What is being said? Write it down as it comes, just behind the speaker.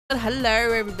Hello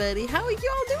everybody, how are you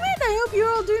all doing? I hope you're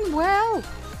all doing well.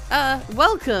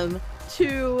 Welcome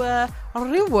to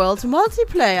RimWorld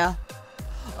multiplayer.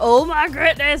 Oh my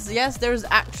goodness, yes, there's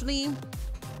actually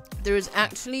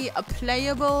a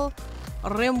playable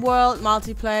RimWorld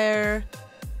multiplayer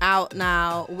out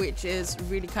now, which is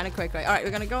really kind of quick, right? All right,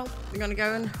 we're gonna go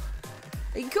and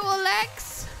cool,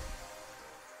 Lex.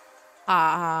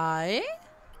 Hi.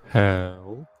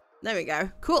 How? There we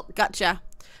go. Cool, gotcha.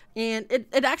 And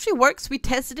it actually works. We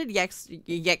tested it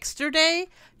yesterday.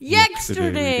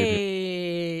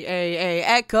 Hey,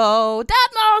 Echo.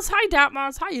 Datmos. Hi,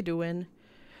 Datmos. How you doing?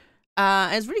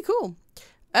 It's really cool.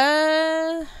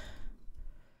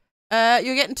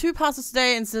 You're getting 2 parcels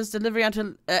today and says delivery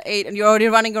until 8, and you're already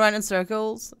running around in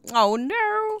circles. Oh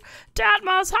no,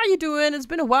 Datmos. How you doing? It's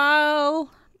been a while.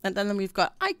 And then we've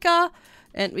got Ica,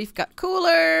 and we've got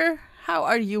Cooler. How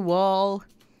are you all?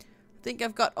 I think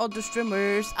I've got all the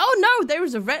streamers. Oh no,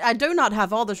 there's I do not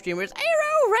have all the streamers.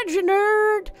 Arrow,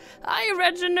 Reginerd. Hi,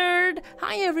 Reginerd.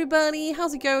 Hi, everybody.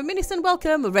 How's it going? Minison,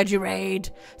 welcome. Reggie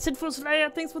Raid. Sinful Slayer,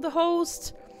 thanks for the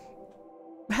host.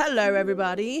 Hello,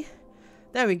 everybody.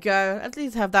 There we go. At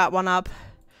least have that one up.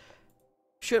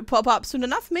 Should pop up soon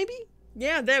enough, maybe?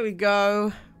 Yeah, there we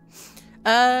go.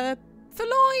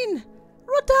 Feloin.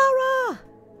 Rodara.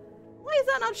 Why is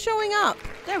that not showing up?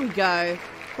 There we go.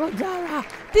 Rodara,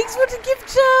 thanks for the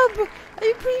gift job.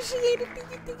 I appreciate it.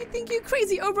 Thank you.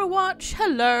 Crazy Overwatch.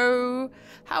 Hello.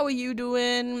 How are you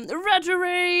doing?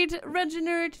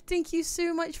 Reginerd, thank you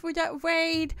so much for that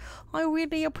raid. I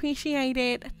really appreciate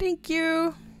it. Thank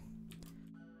you.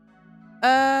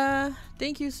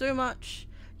 Thank you so much.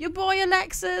 Your boy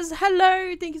Alexis.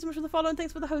 Hello. Thank you so much for the follow and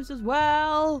thanks for the host as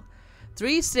well.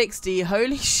 360.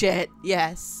 Holy shit.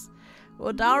 Yes.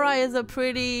 Rodara is a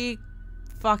pretty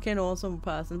fucking awesome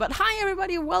person. But hi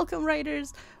everybody, welcome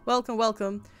raiders,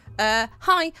 welcome.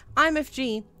 Hi, I'm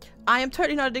FG. I am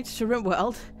totally not addicted to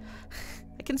RimWorld.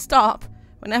 I can stop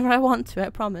whenever I want to, I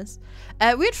promise.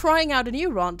 We're trying out a new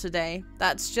ROM today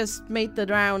that's just made the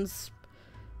rounds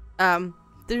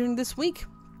during this week,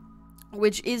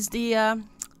 which is the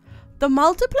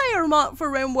multiplayer mod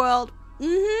for RimWorld.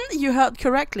 You heard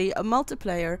correctly, a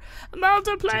multiplayer.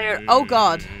 Oh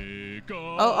god.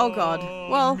 Oh god.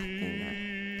 Well,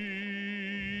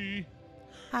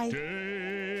 hi.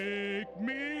 Take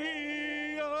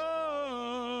me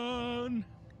on.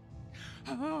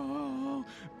 Oh,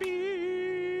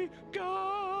 be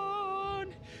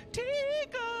gone.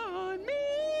 Take on me.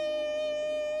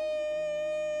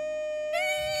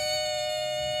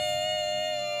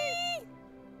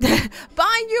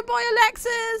 Bye, you boy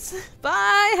Alexis.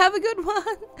 Bye. Have a good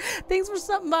one. Thanks for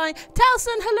stopping by.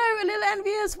 Talson, hello, a little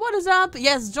envious. What is up?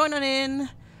 Yes, join on in.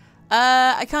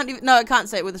 I can't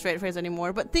say it with a straight face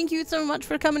anymore, but thank you so much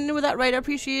for coming in with that raid. I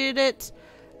appreciate it.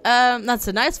 That's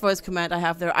a nice voice command I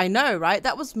have there. I know, right?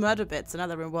 That was Murderbits,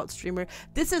 another RimWorld streamer.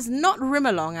 This is not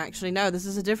Rimalong, actually. No, this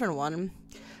is a different one.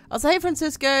 Also, hey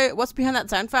Francisco, what's behind that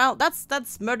sound file? That's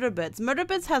Murderbits.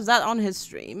 Murderbits has that on his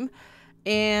stream.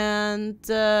 And,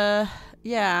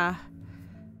 yeah.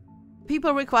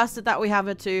 People requested that we have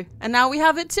it too. And now we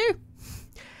have it too.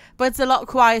 But it's a lot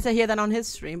quieter here than on his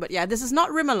stream. But yeah, this is not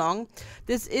Rimalong.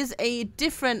 This is a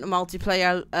different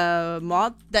multiplayer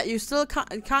mod that you still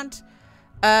can't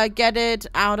get it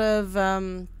out of.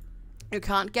 You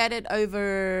can't get it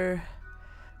over.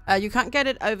 You can't get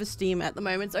it over Steam at the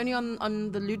moment. It's only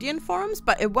on the Ludian forums,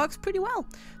 but it works pretty well.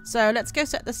 So let's go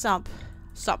set this up.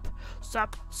 Sup.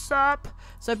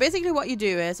 So basically what you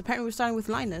do is, apparently we're starting with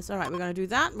Linus. Alright, we're going to do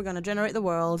that. We're going to generate the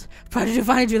world. Probably to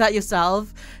finally do that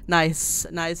yourself. Nice.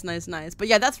 But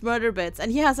yeah, that's Murderbits.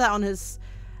 And he has that on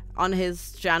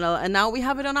his channel. And now we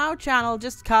have it on our channel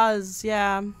just cause.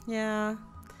 Yeah. But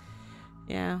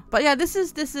yeah, this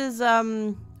is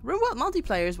RimWorld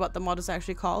multiplayer is what the mod is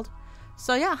actually called.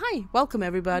 So yeah, hi. Welcome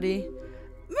everybody.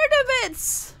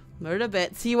 Murderbits.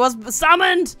 He was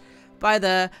summoned by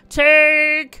the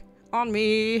Take on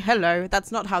Me. Hello.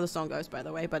 That's not how the song goes, by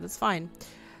the way, but it's fine.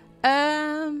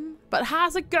 But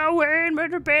how's it going,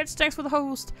 Murderbits? Thanks for the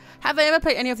host. Have I ever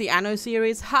played any of the Anno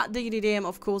series? Hot diggity damn,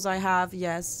 of course I have,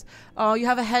 yes. Oh, you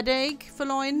have a headache,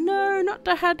 Feloin? No, not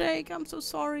the headache. I'm so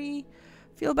sorry.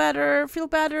 Feel better. Feel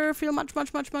much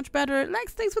better.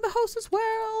 Lex, thanks for the host as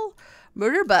well.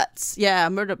 Murderbutts. Yeah,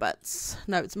 Murderbutts.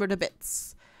 No, it's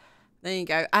Murderbits. There you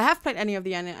go. I have played any of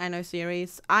the Anno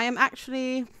series. I am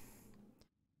actually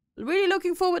really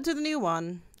looking forward to the new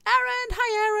one. Aaron,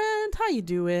 hi Aaron, how you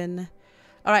doing?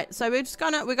 All right, so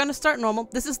we're gonna start normal.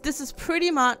 This is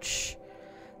pretty much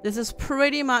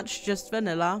just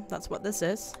vanilla. That's what this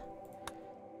is.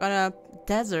 Gonna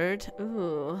desert.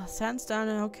 Ooh, sandstone.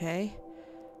 Okay.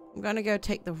 I'm gonna go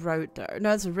take the road though.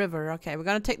 No, it's a river. Okay, we're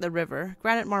gonna take the river.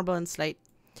 Granite, marble, and slate.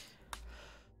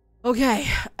 Okay.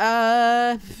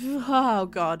 Oh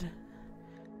god.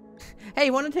 Hey,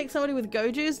 you want to take somebody with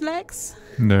Goju's legs?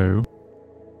 No.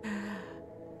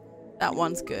 That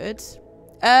one's good.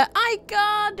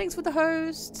 Ika, thanks for the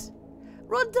host.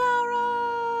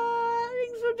 Rodara,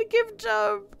 thanks for the gift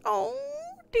job. Oh,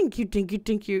 thank you, thank you,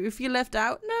 thank you. If you left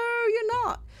out, no, you're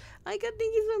not. Ika, thank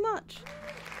you so much.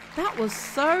 That was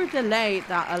so delayed,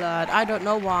 that alert. I don't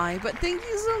know why, but thank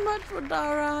you so much,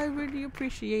 Rodara. I really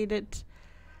appreciate it.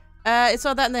 It's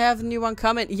all that and they have a new one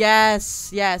coming.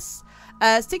 Yes, yes.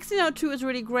 1602 is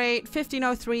really great.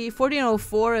 1503,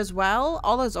 1404 as well.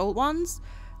 All those old ones.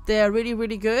 They're really,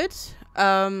 really good.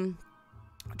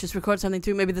 Just record something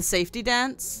too. Maybe the safety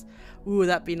dance. Ooh,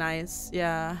 that'd be nice.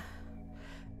 Yeah.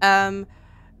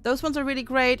 Those ones are really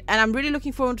great. And I'm really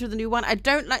looking forward to the new one. I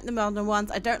don't like the modern ones.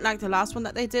 I don't like the last one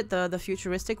that they did. The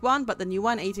futuristic one. But the new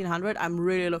one, 1800, I'm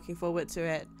really looking forward to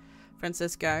it.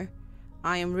 Francisco.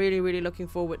 I am really, really looking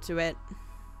forward to it.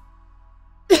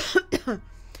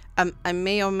 I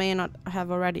may or may not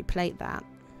have already played that.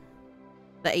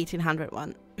 The 1800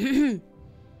 one.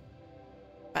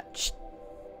 But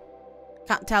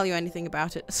can't tell you anything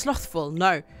about it. Slothful,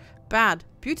 no. Bad.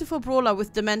 Beautiful brawler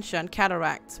with dementia and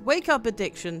cataracts. Wake up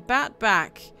addiction. Bad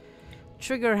back.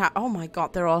 Trigger oh my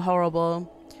god, they're all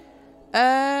horrible.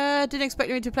 Didn't expect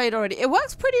me to play it already. It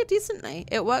works pretty decently.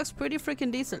 It works pretty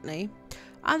freaking decently.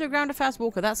 Underground, a fast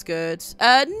walker, that's good.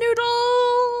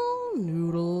 Noodle.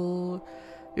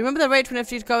 Remember the rage when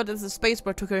FGsquared as the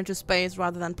spacebar took her into space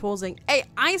rather than pausing? Hey,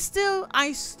 I still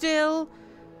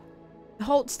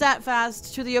hold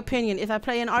steadfast to the opinion. If I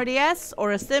play an RDS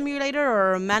or a simulator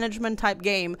or a management type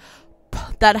game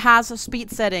that has speed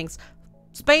settings,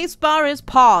 spacebar is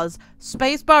pause.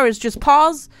 Spacebar is just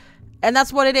pause, and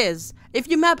that's what it is. If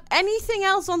you map anything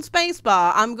else on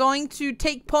spacebar, I'm going to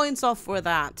take points off for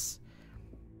that.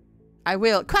 I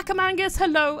will. Quackamangus,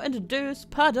 hello, and Deuce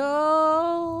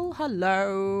Puddle,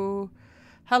 hello.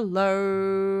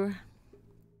 Hello.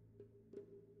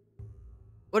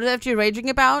 What is FG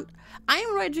raging about? I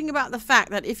am raging about the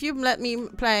fact that if you let me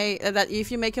play, that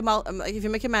if you make a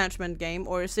management game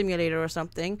or a simulator or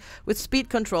something with speed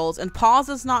controls and pause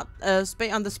is not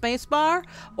on the space bar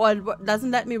or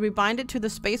doesn't let me rebind it to the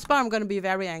space bar, I'm going to be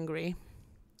very angry.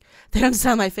 They don't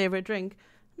sound my favorite drink.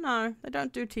 No, they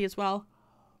don't do tea as well.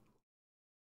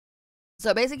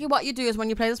 So basically what you do is when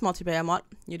you play this multiplayer mod,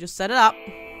 you just set it up.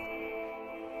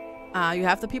 You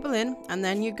have the people in, and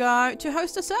then you go to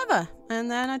host a server. And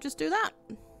then I just do that.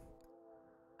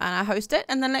 And I host it,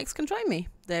 and then Lex can join me.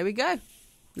 There we go.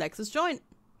 Lex is joined.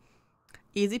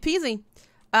 Easy peasy.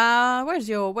 Where's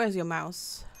your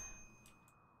mouse?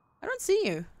 I don't see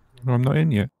you. No, I'm not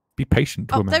in yet. Be patient.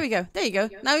 Oh, there we go. There you go.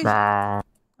 Now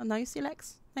oh, now you see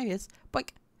Lex. There he is. Boink.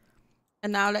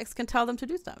 And now Lex can tell them to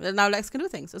do stuff. And now Lex can do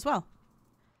things as well.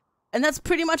 And that's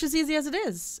pretty much as easy as it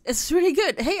is. It's really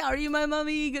good. Hey, are you my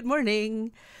mommy? Good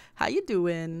morning. How you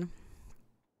doing?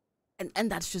 And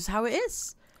that's just how it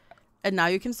is. And now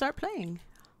you can start playing.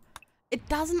 It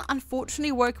doesn't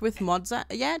unfortunately work with mods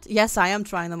yet. Yes, I am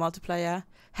trying the multiplayer.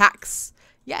 Hacks.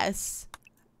 Yes.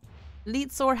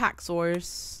 Leadsaw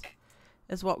hacksaws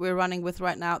is what we're running with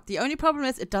right now. The only problem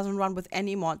is it doesn't run with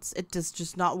any mods. It does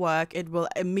just not work. It will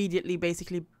immediately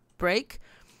basically break.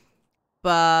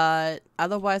 But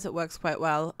otherwise it works quite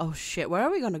well. Oh shit, where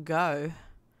are we gonna go?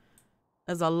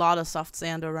 There's a lot of soft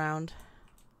sand around.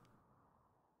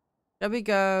 Shall we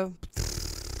go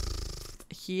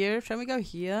here? Shall we go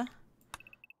here?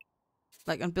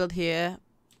 Like, and build here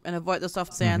and avoid the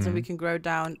soft sand so we can grow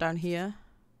down here?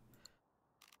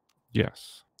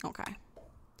 Yes. Okay.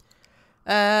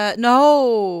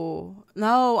 No,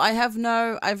 I have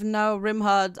no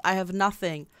RimWorld. I have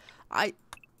nothing.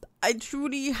 I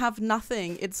truly have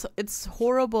nothing. It's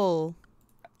horrible.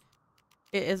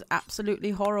 It is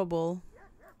absolutely horrible.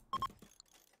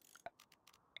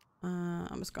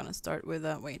 I'm just gonna start with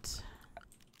wait.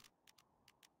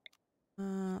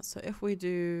 So if we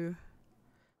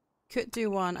could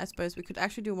do one, I suppose we could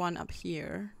actually do one up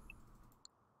here.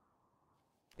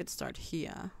 Could start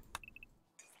here.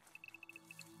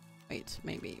 Wait,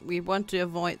 maybe we want to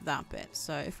avoid that bit.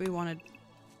 So if we wanted,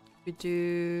 we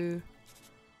do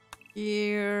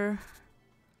here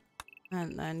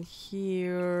and then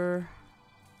here.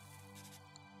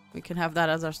 We can have that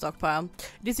as our stockpile.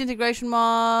 Disintegration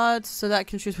mod, so that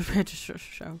can choose which way to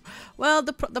show. Well,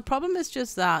 the problem is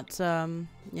just that,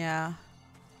 yeah.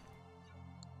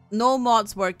 No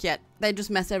mods work yet. They just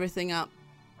mess everything up.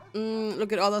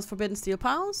 Look at all those forbidden steel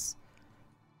piles.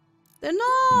 They're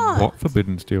not. What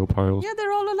forbidden steel piles? Yeah,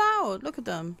 they're all allowed. Look at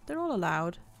them. They're all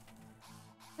allowed.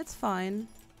 It's fine.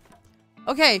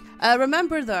 Okay,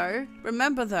 remember though,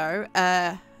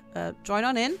 join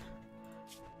on in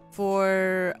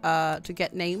for, to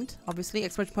get named, obviously.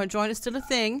 Exclamation point join is still a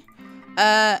thing.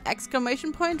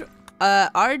 Exclamation point,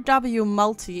 RW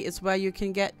multi is where you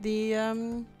can get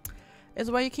the,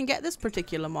 this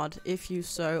particular mod, if you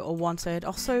so or want it.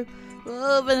 Also,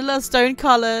 vanilla stone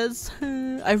colors.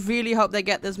 I really hope they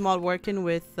get this mod working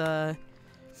with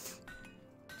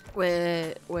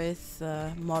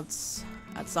mods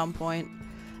at some point.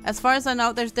 As far as I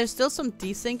know, there's still some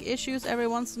desync issues every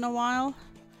once in a while,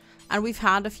 and we've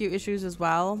had a few issues as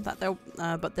well that they're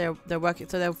working,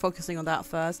 so they're focusing on that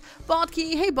first.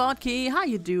 Botkey, hey Botkey, how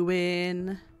you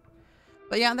doing?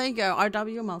 But yeah, there you go,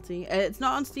 RW multi. It's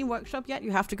not on Steam Workshop yet.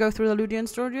 You have to go through the Ludian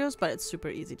Studios, but it's super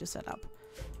easy to set up,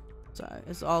 so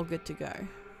it's all good to go.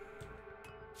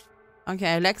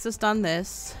 Okay, Alexa's done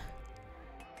this.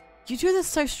 You do this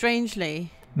so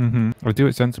strangely. I do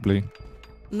it sensibly.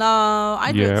 No,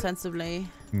 I do it sensibly.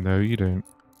 No, you don't.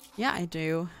 Yeah, I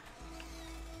do.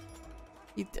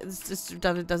 It just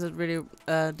does it really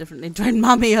differently. Join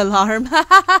mummy alarm.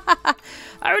 Oh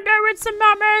no, it's a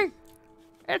mummy!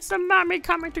 It's the mummy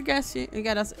coming to get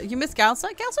us. You missed Galsa?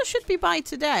 Galsa should be by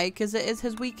today, because it is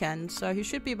his weekend, so he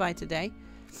should be by today.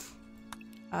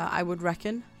 I would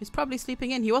reckon. He's probably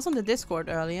sleeping in. He was on the Discord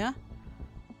earlier,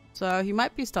 so he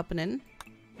might be stopping in.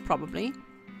 Probably.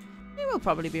 He will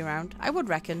probably be around. I would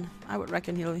reckon.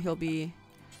 He'll be.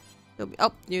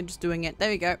 Oh, you're just doing it. There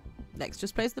we go. Lex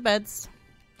just plays the beds.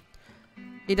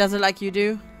 He does it like you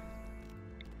do.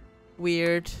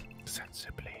 Weird.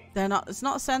 Sensibly. They're not. It's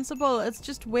not sensible. It's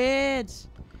just weird.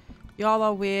 Y'all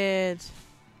are weird.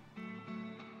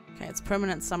 Okay, it's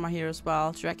permanent summer here as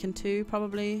well. Do you reckon 2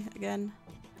 probably again?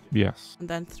 Yes. And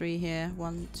then 3 here.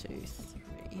 1, 2, 3.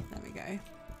 There we go.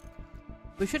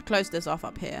 We should close this off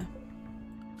up here.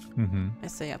 I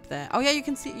say up there. Oh yeah, you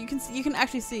can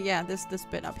actually see, yeah, this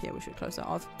bit up here. We should close that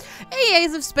off. Hey,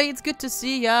 Ace of Spades, good to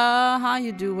see ya. How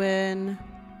you doing?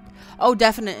 Oh,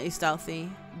 definitely stealthy.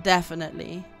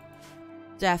 Definitely.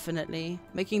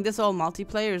 Making this all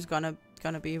multiplayer is gonna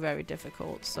be very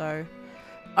difficult. So,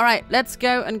 all right, let's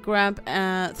go and grab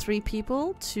 3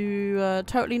 people to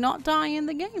totally not die in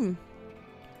the game.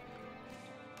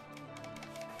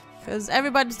 Because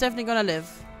everybody's definitely gonna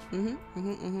live.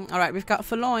 Alright, we've got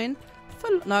Forloin.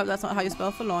 No, that's not how you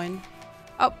spell Forloin.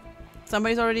 Oh,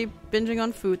 somebody's already binging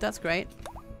on food. That's great.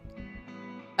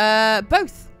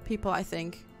 Both people, I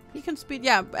think. You can speed.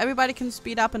 Yeah, everybody can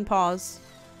speed up and pause.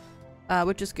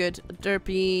 Which is good.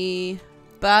 Derpy.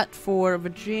 But for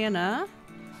Virginia.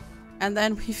 And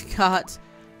then we've got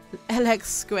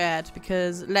FGsquared.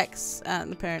 Because Lex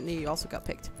apparently also got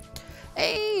picked.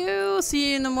 Hey, you.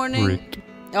 See you in the morning. Great.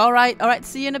 Alright.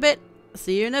 See you in a bit.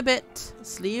 See you in a bit.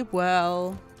 Sleep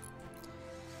well.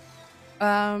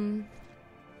 Yeah.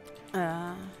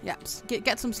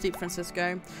 Get some sleep,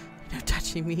 Francisco. No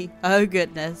touching me. Oh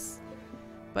goodness.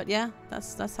 But yeah,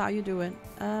 that's how you do it.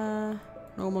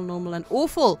 Normal, and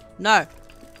awful. No.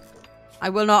 I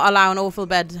will not allow an awful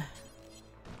bed.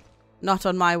 Not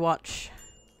on my watch.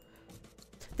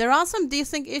 There are some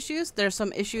desync issues. There's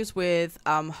some issues with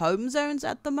home zones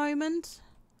at the moment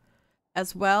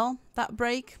as well that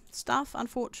break stuff,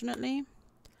 unfortunately.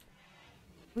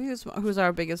 Who's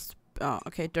our biggest? Oh,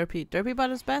 okay, Derpy Butt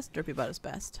is best. Derpy Butt is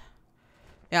best.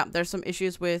 Yeah, there's some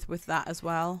issues with that as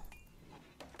well.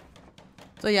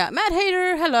 So yeah, Mad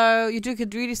Hater, hello. You took a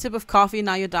greedy sip of coffee,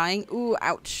 now you're dying. Ooh,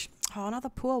 ouch. Oh, another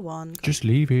poor one. Just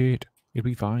leave it. It'll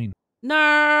be fine.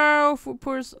 No,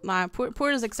 poor's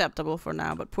poor is acceptable for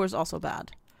now, but poor's also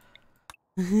bad.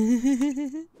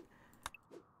 I'm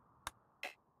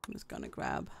just gonna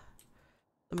grab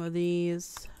some of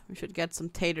these. We should get some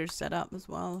taters set up as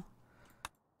well.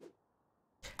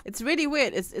 It's really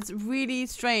weird. It's really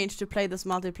strange to play this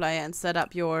multiplayer and set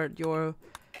up your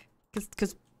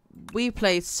because we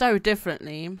play so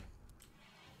differently.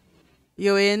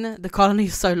 You in? The colony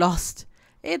is so lost.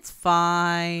 It's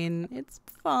fine. It's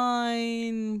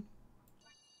fine.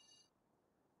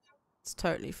 It's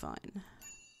totally fine.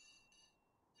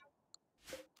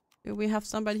 Do we have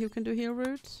somebody who can do heal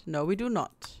roots? No, we do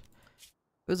not.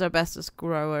 Who's our bestest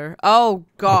grower? Oh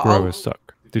god. The growers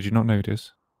suck. Did you not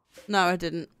notice? No, I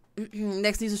didn't.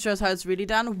 Next needs to show us how it's really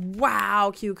done.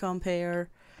 Wow, Cucumber.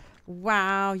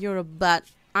 Wow, you're a butt.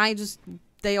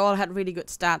 They all had really good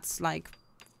stats, like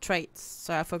traits,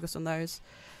 so I focused on those.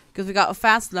 Because we got a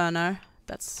fast learner.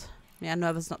 That's, yeah,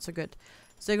 nervous, not so good.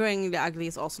 Staggeringly ugly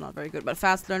is also not very good, but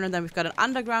fast learner. Then we've got an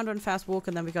undergrounder and fast walker,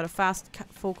 and then we've got a fast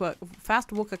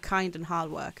walker, kind, and hard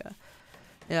worker.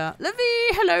 Yeah, Livy,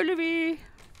 hello, Livy.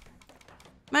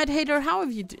 Mad Hater, how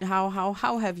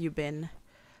have you been?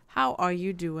 How are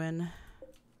you doing?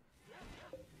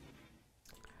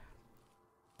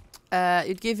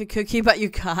 You'd give a cookie, but you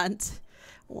can't.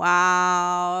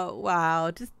 Wow.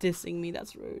 Wow. Just dissing me.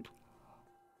 That's rude.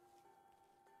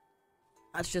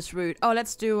 That's just rude. Oh,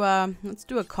 let's do a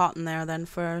cotton there then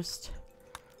first.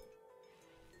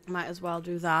 Might as well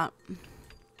do that.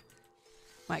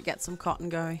 Might get some cotton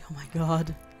going. Oh my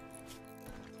god.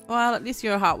 Well, at least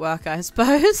you're a hard worker, I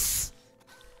suppose.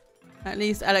 At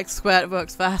least FGsquared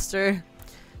works faster.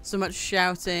 So much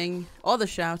shouting. All the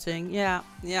shouting. Yeah,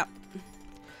 yeah.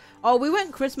 Oh, we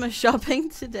went Christmas shopping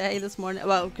today, this morning.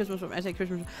 Well, Christmas shopping. I say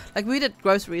Christmas. Like, we did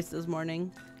groceries this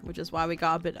morning, which is why we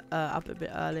got a bit up a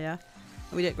bit earlier.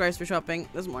 We did grocery shopping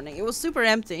this morning. It was super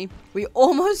empty. We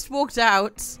almost walked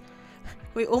out.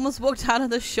 We almost walked out of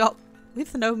the shop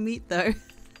with no meat, though.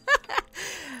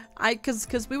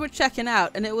 Cause we were checking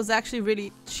out, and it was actually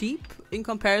really cheap in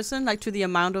comparison, like, to the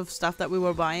amount of stuff that we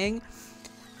were buying.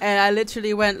 And I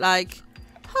literally went like,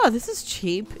 "Oh, this is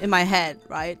cheap," in my head,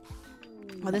 right?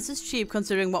 Well, this is cheap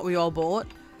considering what we all bought.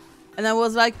 And I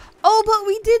was like, "Oh, but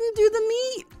we didn't do the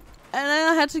meat," and then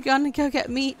I had to go get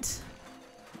meat.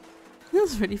 That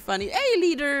was really funny. Hey,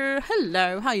 leader.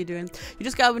 Hello. How you doing? You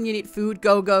just got when you need food.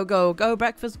 Go, go, go. Go,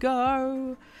 breakfast,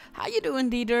 go. How you doing,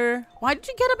 leader? Why did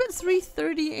you get up at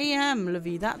 3:30 a.m.,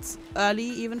 Levi? That's early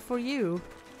even for you.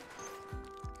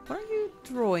 What are you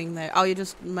drawing there? Oh, you're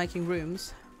just making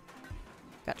rooms.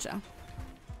 Gotcha.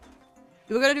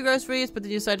 You were going to do groceries, but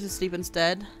then you decided to sleep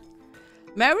instead.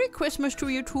 Merry Christmas to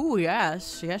you too.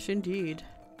 Yes. Yes, indeed.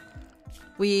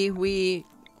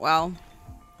 Well...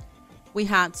 We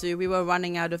had to. We were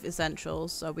running out of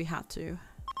essentials, so we had to.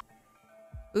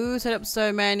 Ooh, set up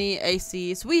so many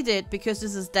ACs. We did, because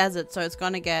this is desert, so it's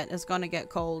gonna get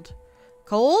cold.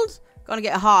 Cold? Gonna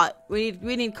get hot. We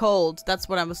need cold. That's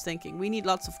what I was thinking. We need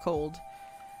lots of cold.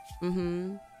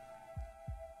 Super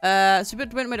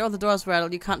wind made all the doors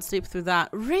rattle. You can't sleep through that.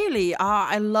 Really? Ah,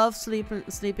 I love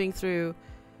sleeping through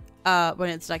when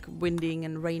it's like winding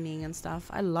and raining and stuff.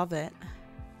 I love it.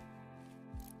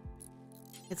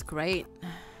 It's great.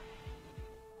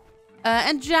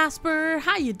 And Jasper,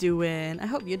 how you doing? I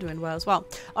hope you're doing well as well.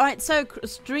 All right, so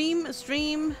stream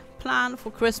plan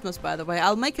for Christmas. By the way,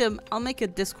 I'll make a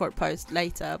Discord post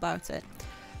later about it.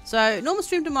 So normal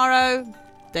stream tomorrow,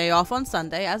 day off on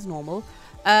Sunday as normal.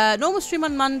 Normal stream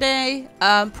on Monday.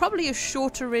 Probably a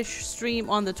shorterish stream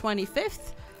on the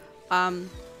 25th.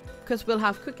 Because we'll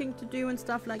have cooking to do and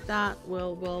stuff like that.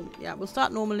 We'll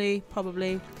start normally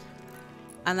probably.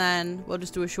 And then we'll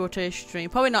just do a shortish stream.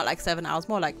 Probably not like 7 hours,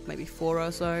 more like maybe 4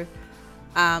 or so.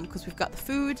 Because we've got the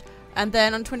food. And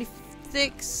then on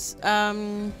 26,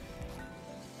 but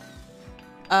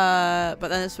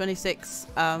then it's 26,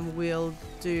 we'll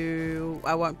do,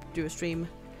 I won't do a stream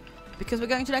because we're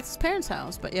going to Lex's parents'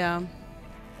 house, but yeah.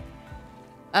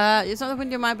 It's not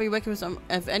when you might be waking with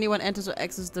if anyone enters or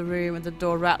exits the room and the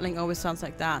door rattling always sounds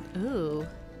like that. Ooh.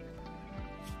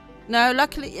 No,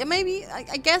 luckily, maybe,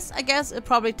 I guess it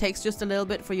probably takes just a little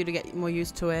bit for you to get more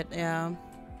used to it, yeah.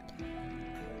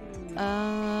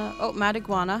 Oh, Mad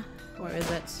Iguana. Where is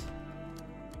it?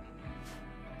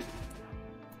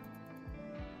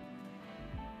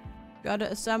 Gotta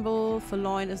assemble for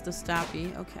loin is the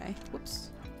stabby. Okay, whoops.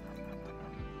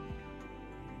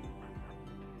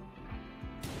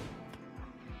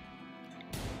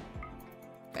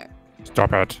 Okay.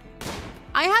 Stop it.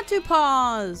 I had to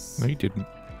pause. No, you didn't.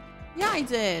 Yeah, I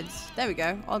did. There we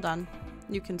go. All done.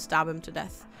 You can stab him to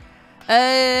death.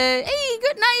 Hey,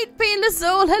 good night, Painless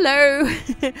Soul. Hello.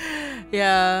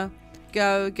 Yeah.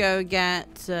 Go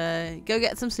get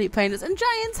some sleep, Painless. And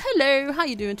Giants, hello. How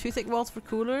you doing? 2 thick walls for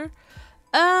cooler.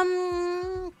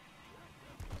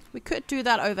 We could do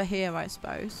that over here, I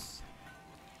suppose.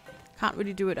 Can't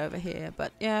really do it over here,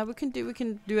 but yeah, we can do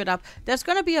it up. There's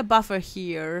gonna be a buffer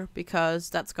here because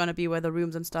that's gonna be where the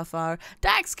rooms and stuff are.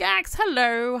 Dax Gax,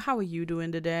 hello. How are you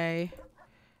doing today?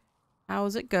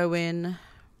 How's it going?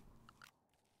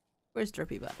 Where's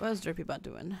Drippy Butt? Where's Drippy Butt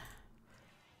doing?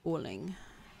 Walling.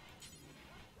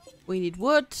 We need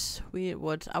wood. We need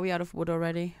wood. Are we out of wood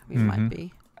already? We might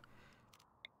be.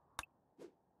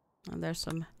 And there's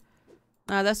some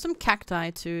cacti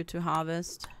to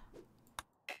harvest.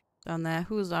 Down there.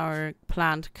 Who's our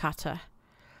plant cutter?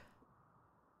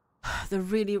 The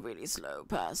really, really slow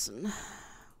person.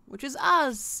 Which is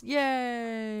us!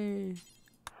 Yay!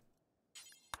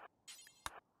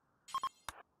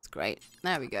 It's great.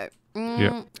 There we go.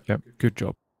 Yep. Good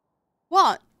job.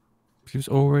 What? He was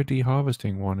already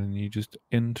harvesting one and you just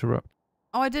interrupt.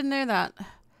 Oh, I didn't know that.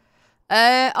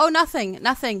 Oh, nothing.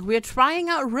 We're trying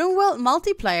out RimWorld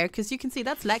multiplayer because you can see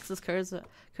that's Lex's cursor.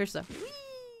 Whee!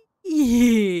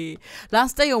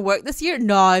 Last day of work this year.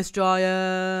 Nice,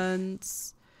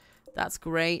 Giants. That's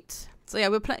great. So yeah,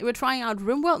 we're trying out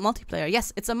RimWorld multiplayer.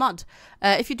 Yes, it's a mod.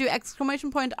 If you do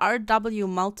 !RW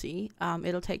multi,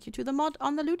 it'll take you to the mod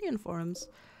on the Ludian forums.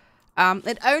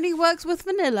 It only works with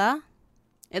vanilla.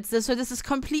 So this is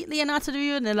completely and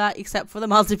utterly vanilla, except for the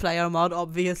multiplayer mod,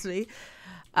 obviously.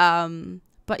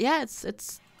 But yeah,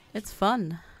 it's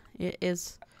fun. It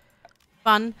is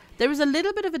fun. There is a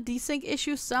little bit of a desync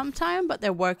issue sometime, but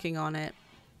they're working on it.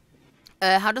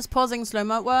 How does pausing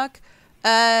slow-mo work?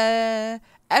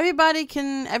 Everybody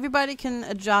can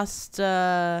adjust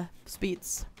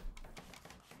speeds.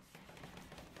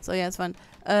 So yeah, it's fun.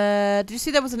 Did you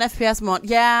see there was an FPS mod?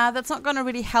 Yeah, that's not gonna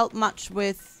really help much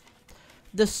with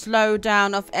the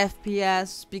slowdown of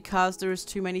FPS because there's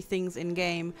too many things in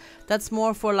game. That's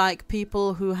more for like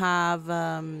people who have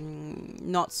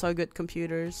not so good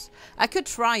computers. I could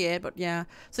try it, but yeah.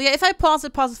 So yeah, if I pause,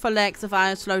 it pauses for Lex. If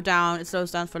I slow down, it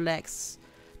slows down for Lex.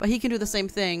 But he can do the same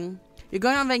thing. You're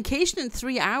going on vacation in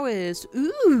 3 hours.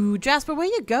 Ooh, Jasper, where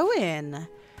you going?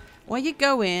 Where you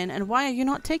going, and why are you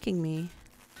not taking me?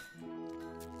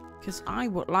 Because I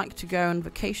would like to go on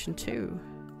vacation too.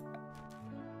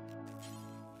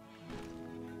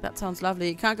 That sounds lovely.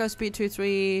 You can't go speed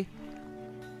 2-3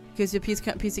 because your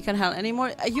PC can't handle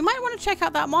anymore. You might want to check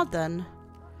out that mod then.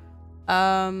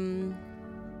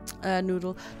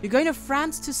 Noodle. You're going to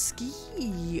France to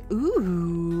ski.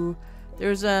 Ooh.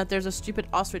 There's a stupid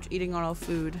ostrich eating all our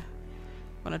food.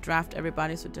 I'm gonna draft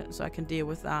everybody so I can deal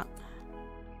with that.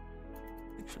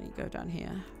 Actually, go down here.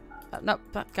 No,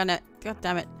 God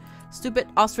damn it. Stupid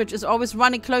ostrich is always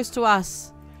running close to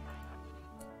us.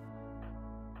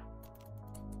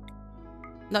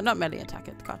 No, not melee attack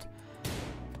it. God.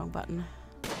 Wrong button.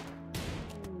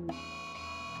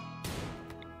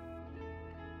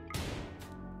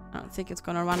 I don't think it's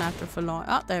gonna run after Forloin.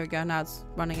 Oh, there we go. Now it's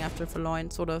running after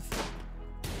Forloin, sort of.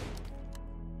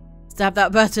 Stab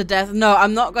that bird to death. No,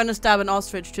 I'm not gonna stab an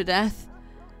ostrich to death.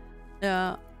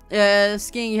 Yeah.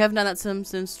 Skiing, you haven't done that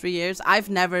since 3 years. I've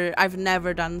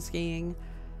never done skiing.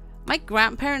 My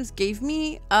grandparents gave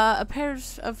me a pair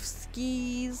of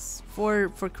skis for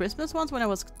Christmas once when I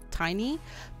was tiny,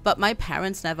 but my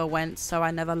parents never went, so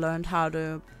I never learned how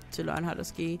to learn how to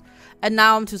ski. And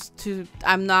now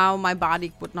I'm now my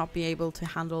body would not be able to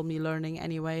handle me learning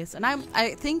anyways. And I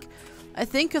think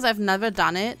because I've never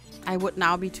done it, I would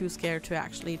now be too scared to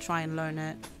actually try and learn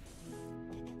it.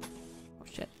 Oh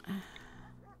shit.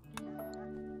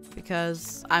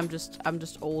 Because I'm just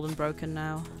old and broken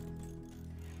now.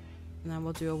 And then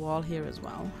we'll do a wall here as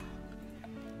well.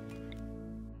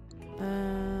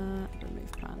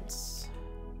 Remove plants.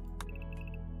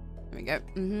 There we go.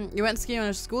 You went skiing on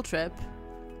a school trip.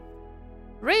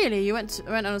 Really? You went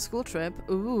on a school trip?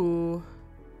 Ooh.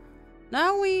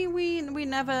 No, we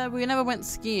never went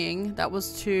skiing. That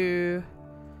was too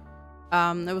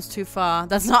far.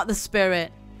 That's not the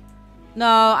spirit.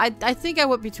 No, I think I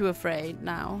would be too afraid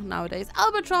nowadays.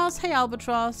 Albatross, hey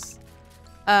Albatross.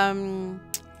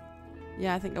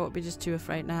 Yeah, I think I would be just too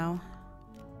afraid now.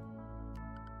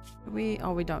 We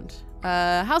don't.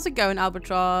 How's it going,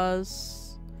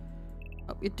 Albatross?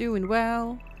 Hope you're doing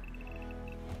well.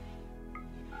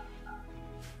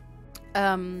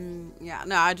 Yeah,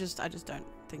 no, I just don't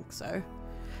think so.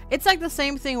 It's like the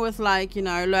same thing with, like, you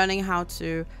know, learning how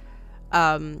to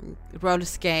roller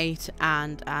skate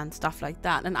and stuff like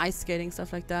that, and ice skating,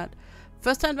 stuff like that.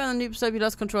 First time on a noob slope, you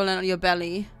lost control and on your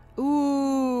belly.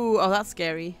 Ooh, oh, that's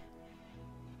scary.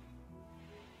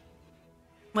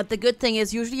 But the good thing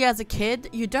is, usually as a kid,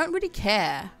 you don't really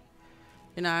care.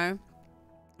 You know?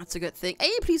 That's a good thing.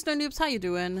 Hey, please no noobs, how you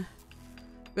doing?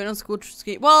 Went on school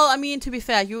ski. Well, I mean, to be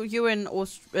fair, you were in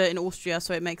Austria,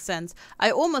 so it makes sense.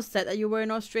 I almost said that you were in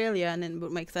Australia, and it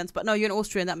would make sense. But no, you're in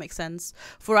Austria, and that makes sense.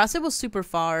 For us, it was super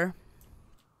far.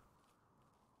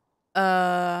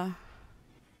 Yeah,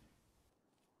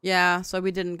 so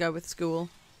we didn't go with school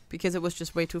because it was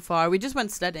just way too far. We just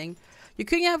went sledding. You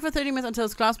couldn't get out for 30 minutes until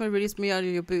his classmate released me out of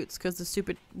your boots because the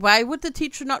stupid... Why would the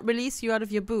teacher not release you out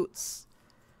of your boots?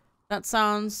 That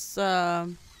sounds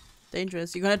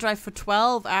dangerous. You're gonna drive for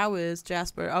 12 hours,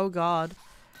 Jasper. Oh god.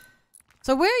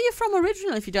 So where are you from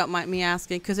originally, if you don't mind me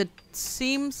asking? Because it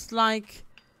seems like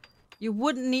you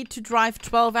wouldn't need to drive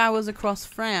 12 hours across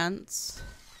France.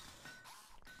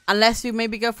 Unless you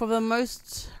maybe go for the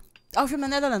most... Oh, from the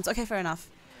Netherlands. Okay, fair enough.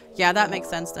 Yeah, that makes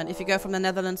sense then. If you go from the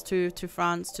Netherlands to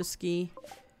France to ski.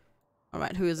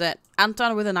 Alright, who is it?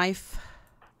 Anton with a knife.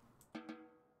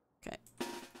 Okay.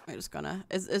 We're just gonna...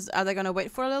 Are they gonna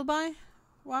wait for a little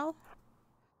while?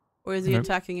 Or is he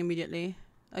attacking immediately?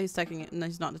 Oh, he's attacking it. No,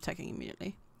 he's not attacking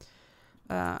immediately.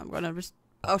 I'm gonna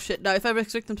Oh shit, no, if I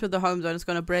restrict them to the home zone, it's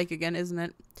gonna break again, isn't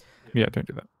it? Yeah, don't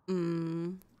do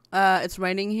that. It's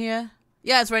raining here.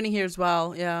 Yeah, it's raining here as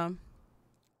well, yeah.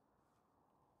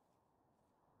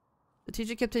 The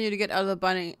teacher kept telling you to get out of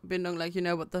the bindung, like you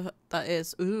know what that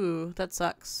is. Ooh, that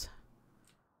sucks.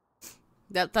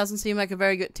 That doesn't seem like a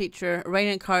very good teacher.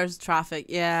 Raining cars, traffic,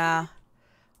 yeah.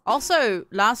 Also,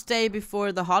 last day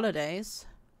before the holidays.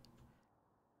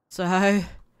 So,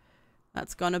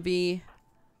 that's gonna be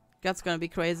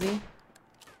crazy.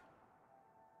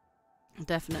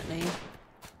 Definitely.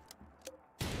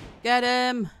 Get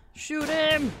him! Shoot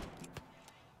him!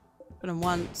 Got him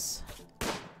once.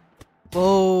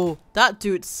 Whoa, that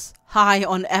dude's high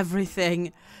on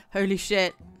everything. Holy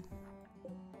shit.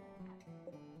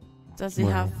 Does he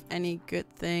have any good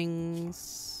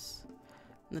things?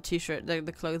 The t-shirt, the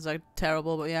clothes are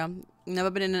terrible, but yeah. Never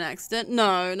been in an accident?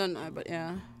 No, but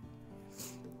yeah.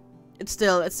 It's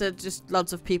just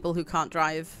lots of people who can't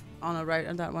drive on a road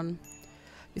on that one.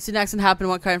 You see an accident happen,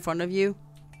 one car in front of you?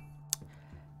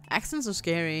 Accidents are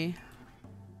scary.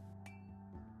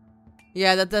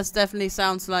 Yeah, that definitely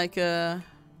sounds like a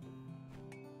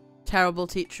terrible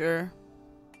teacher.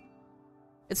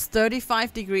 It's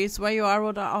 35 degrees where you are,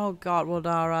 Rodara. Oh god,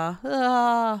 Rodara.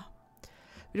 Ah.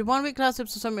 We did 1 week class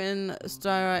trips to somewhere in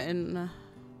Styra in...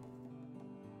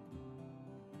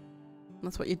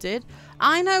 That's what you did?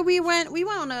 I know we went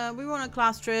on a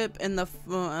class trip in the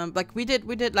like we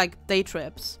did like day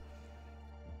trips.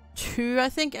 2 I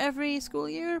think every school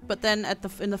year, but then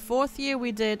in the 4th year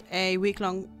we did a we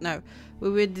did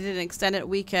an extended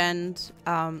weekend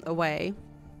away.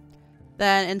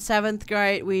 Then in 7th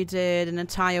grade we did an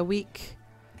entire week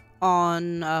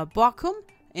on Borkum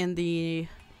in the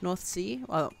North Sea.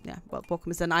 Well, yeah,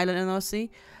 Borkum is an island in the North Sea.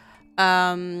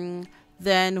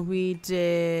 Then we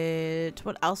did...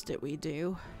 What else did we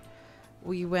do?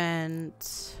 We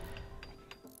went...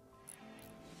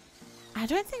 I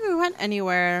don't think we went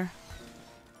anywhere.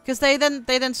 Because they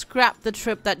then scrapped the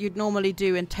trip that you'd normally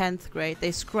do in 10th grade.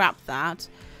 They scrapped that.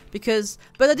 But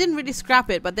they didn't really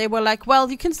scrap it. But they were like, well,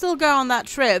 you can still go on that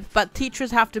trip. But teachers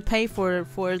have to pay for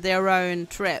their own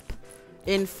trip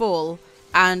in full.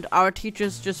 And our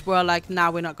teachers just were like, nah,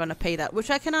 we're not going to pay that.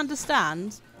 Which I can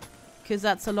understand. Because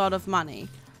that's a lot of money.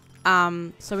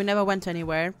 So we never went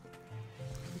anywhere.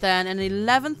 Then in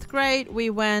 11th grade we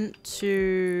went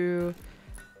to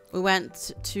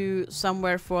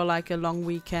somewhere for like a long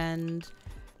weekend.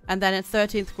 And then in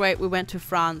 13th grade we went to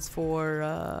France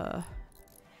for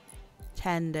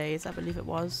 10 days, I believe it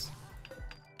was.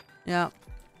 Yeah.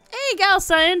 Hey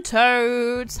Galsa and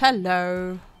Toads,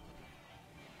 hello.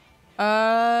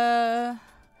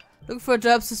 Looking for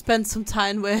jobs to spend some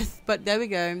time with, but there we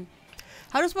go.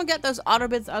 How does one get those otter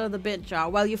bits out of the bit jar?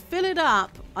 Well, you fill it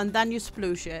up and then you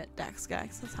sploosh it.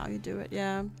 Daxgax, that's how you do it,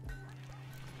 yeah.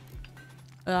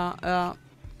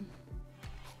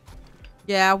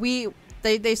 Yeah,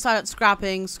 they started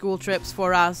scrapping school trips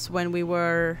for us when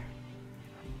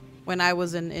I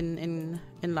was in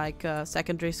like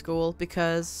secondary school,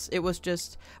 because it was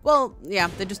just, well, yeah,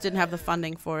 they just didn't have the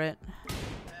funding for it.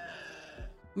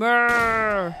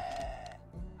 Brrr.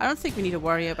 I don't think we need to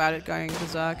worry about it going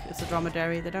berserk. It's a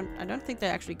dromedary. I don't think they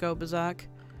actually go berserk.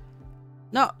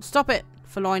 No, stop it.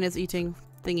 Feloin is eating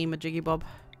thingy majiggy bob.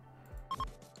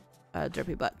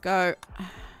 Derpy butt, go.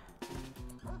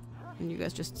 And you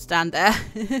guys just stand there.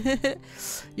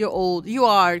 You're old. You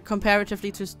are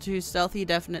comparatively too stealthy,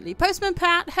 definitely. Postman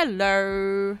Pat,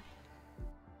 hello.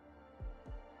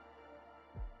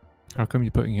 How come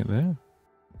you're putting it there?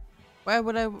 Where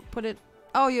would I put it?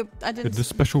 Oh, I didn't. In the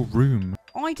special room.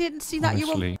 Oh, I didn't see that.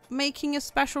 Honestly. You were making a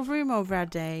special room over a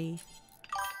day.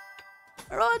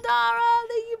 Rodara,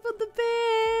 thank you for the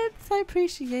bits. I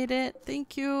appreciate it.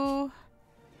 Thank you.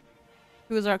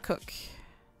 Who is our cook?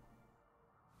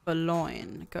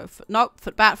 Feloin. Go for... Nope,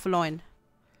 bat Feloin.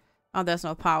 Oh, there's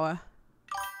no power.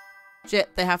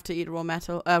 Shit, they have to eat raw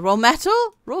metal. Raw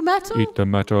metal? Raw metal? Eat the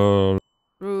metal.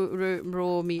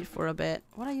 Raw meat for a bit.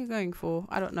 What are you going for?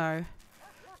 I don't know.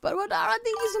 But Rodara, thank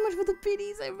you so much for the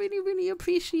biddies. I really, really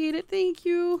appreciate it. Thank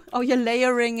you. Oh, you're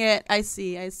layering it. I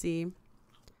see.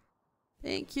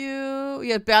 Thank you.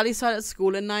 You had barely started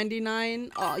school in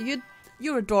 99. Oh,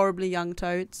 you're adorably young,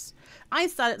 Toads. I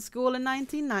started school in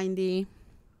 1990.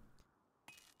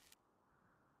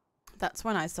 That's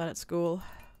when I started school.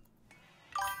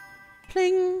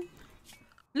 Pling.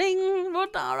 Bling.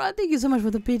 Rodara, thank you so much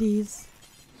for the biddies.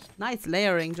 Nice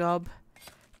layering job.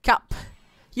 Cup.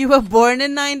 You were born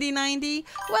in 1990?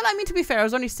 Well, I mean, to be fair, I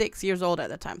was only 6 years old at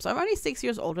the time. So I'm only 6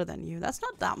 years older than you. That's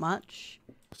not that much.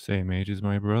 Same age as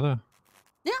my brother.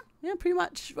 Yeah, pretty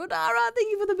much. Rodara,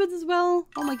 thank you for the bits as well.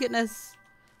 Oh my goodness.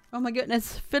 Oh my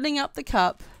goodness. Filling up the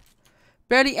cup.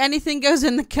 Barely anything goes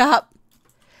in the cup.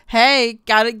 Hey,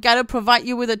 gotta provide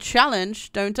you with a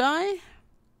challenge, don't I?